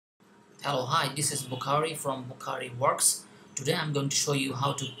Hello, hi, this is Bukhari from Bukhari Works. Today I'm going to show you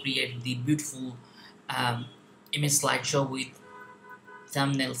how to create the beautiful um, image slideshow with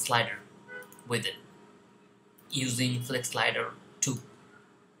thumbnail slider with it using Flexslider2.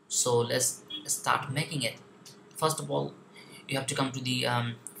 So let's start making it. First of all, you have to come to the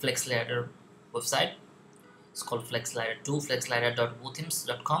Flexslider website. It's called Flexslider2,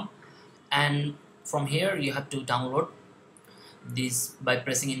 flexslider.woothemes.com, and from here you have to download this by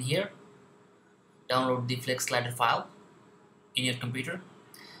pressing in here. Download the Flexslider file in your computer.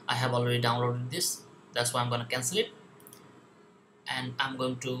 I have already downloaded this, that's why I'm going to cancel it, and I'm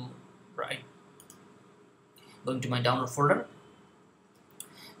going to going to my download folder.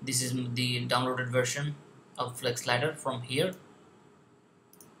 This is the downloaded version of Flexslider from here,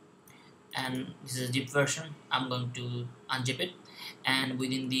 and this is a zip version. I'm going to unzip it, and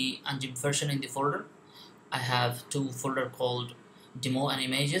within the unzipped version in the folder I have two folders called demo and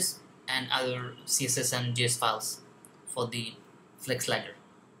images and other CSS and JS files for the Flexslider.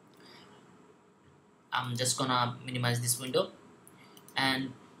 I'm just gonna minimize this window,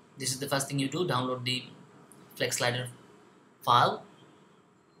 and this is the first thing you do: download the Flexslider file.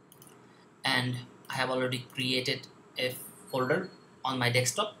 And I have already created a folder on my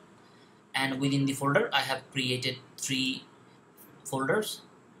desktop, and within the folder I have created three folders.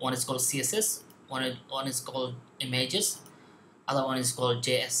 One is called CSS, one is called images, other one is called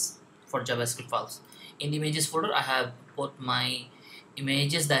JS for JavaScript files. In the images folder I have put my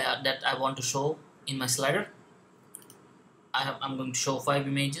images that I want to show in my slider. I'm going to show 5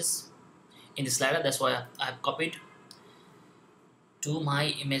 images in the slider, that's why I have copied to my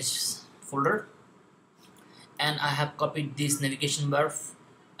image folder, and I have copied this navigation bar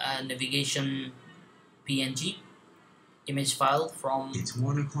navigation PNG image file from It's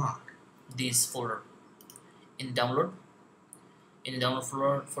 1 o'clock. this folder in the download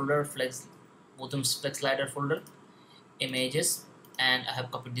folder bottom Flexslider folder images, and I have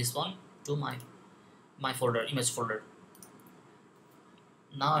copied this one to my folder image folder.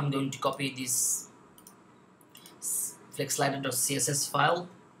 Now I'm going to copy this Flexslider.css file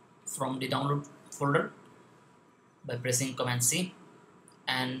from the download folder by pressing Command C,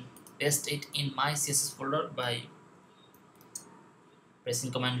 and paste it in my CSS folder by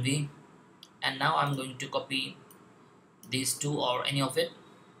pressing Command V. And now I'm going to copy these two or any of it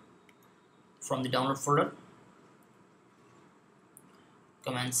from the download folder,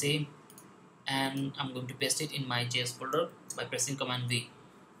 Command C, and I'm going to paste it in my JS folder by pressing Command V.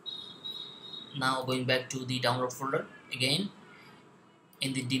 Now going back to the download folder again,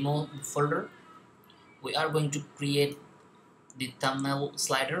 in the demo folder we are going to create the thumbnail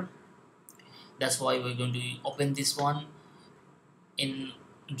slider. That's why we're going to open this one in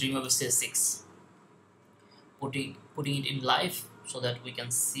Dreamweaver CS6, putting it in live so that we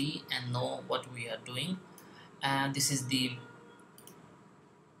can see and know what we are doing. And this is the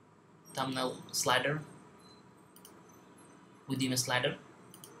thumbnail slider with the image slider,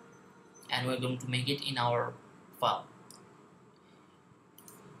 and we're going to make it in our file.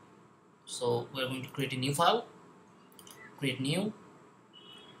 So we're going to create a new file, create new,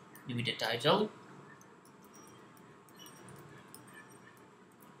 give it a title,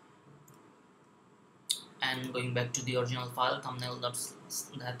 and going back to the original file thumbnail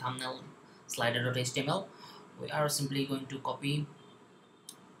slider.html, we are simply going to copy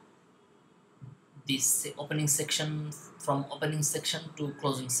this opening section from opening section to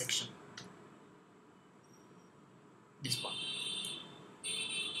closing section, this one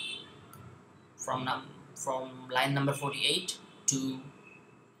from line number 48 to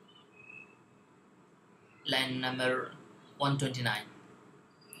line number 129,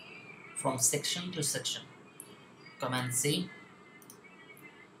 from section to section. Command C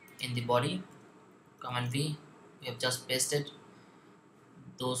in the body, Command V. We have just pasted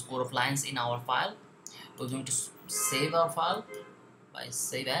those code of lines in our file. We're going to save our file by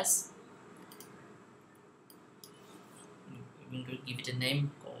save as. We're going to give it a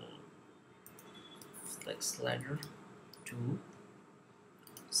name called Flexslider2,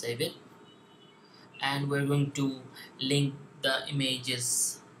 save it, and we're going to link the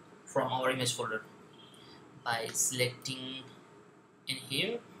images from our image folder by selecting in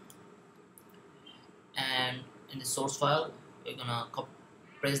here, and in the source file we're gonna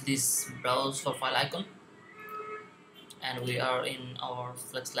press this browse for file icon, and we are in our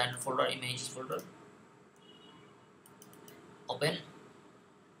Flexslider folder, images folder. Open,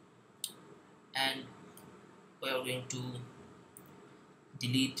 and we are going to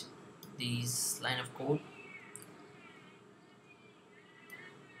delete this line of code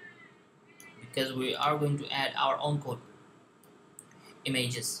because we are going to add our own code,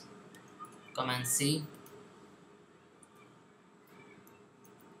 images. Command C,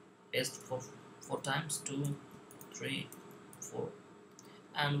 paste for 4 times, 2, 3, 4,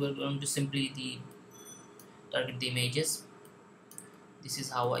 and we're going to simply target the images. This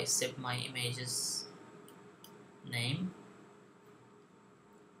is how I saved my images name,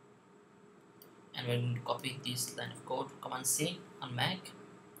 and we're going to copy this line of code, Command C on Mac,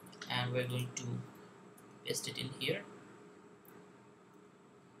 and we're going to paste it in here.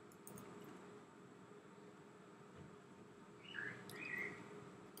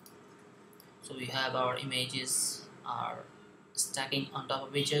 So we have our images are stacking on top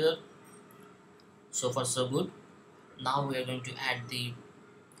of each other. So far so good. Now we are going to add the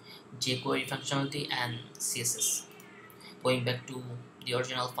jQuery functionality and CSS. Going back to the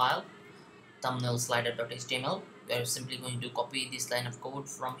original file, thumbnailslider.html, we are simply going to copy this line of code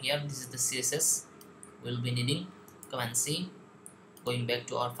from here. This is the CSS we'll be needing. Command C, going back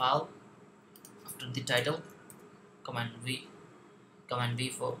to our file, after the title, Command V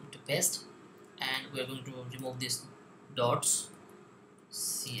to paste, and we are going to remove these dots.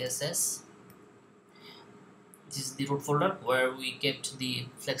 CSS, this is the root folder where we kept the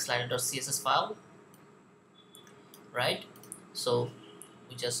Flexslider.css file, right? So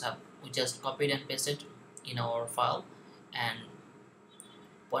we just copied and pasted in our file and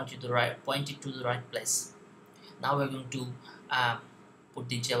point it to the right place. Now we're going to put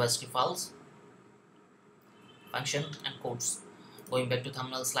the JavaScript files, function and codes. Going back to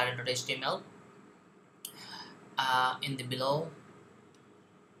thumbnailslider.html, in the below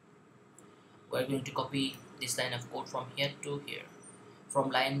we're going to copy this line of code from here to here,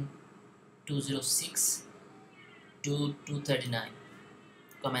 from line 206 to 239.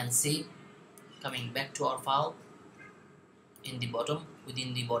 Command C, coming back to our file, in the bottom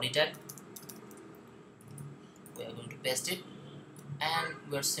within the body tag we are going to paste it, and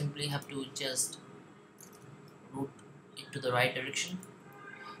we simply have to just route it to the right direction,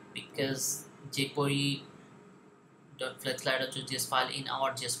 because jquery.flexslider2.js file in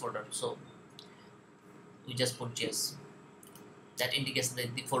our JS folder, so we just put JS. That indicates the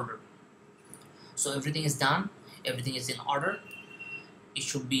folder. So everything is done, everything is in order. It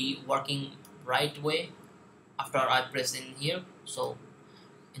should be working right way after I press in here. So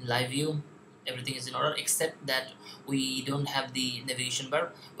in live view everything is in order, except that we don't have the navigation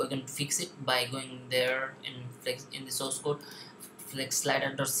bar. We're going to fix it by going there in the source code,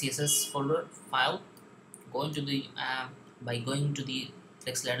 flexslider.css folder file, going to the by going to the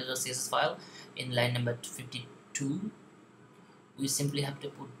flexslider.css file. In line number 52 we simply have to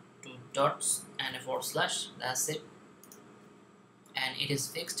put 2 dots and a /. That's it, and it is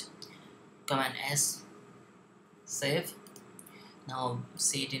fixed. Command S, save. Now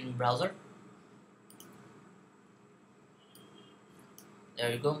see it in browser. There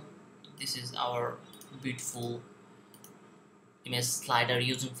you go. This is our beautiful image slider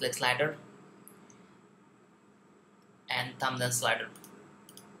using Flexslider and thumbnail slider.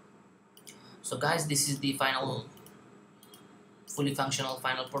 So guys, this is the fully functional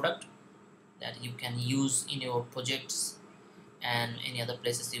final product that you can use in your projects and any other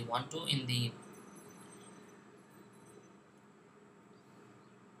places you want to in the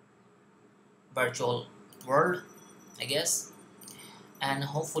virtual world, I guess. And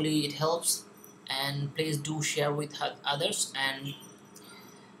hopefully it helps, and please do share with others, and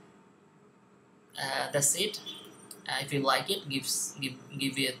that's it. If you like it, give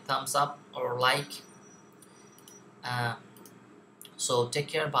it a thumbs up or like. So take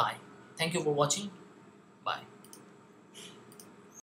care, bye. Thank you for watching.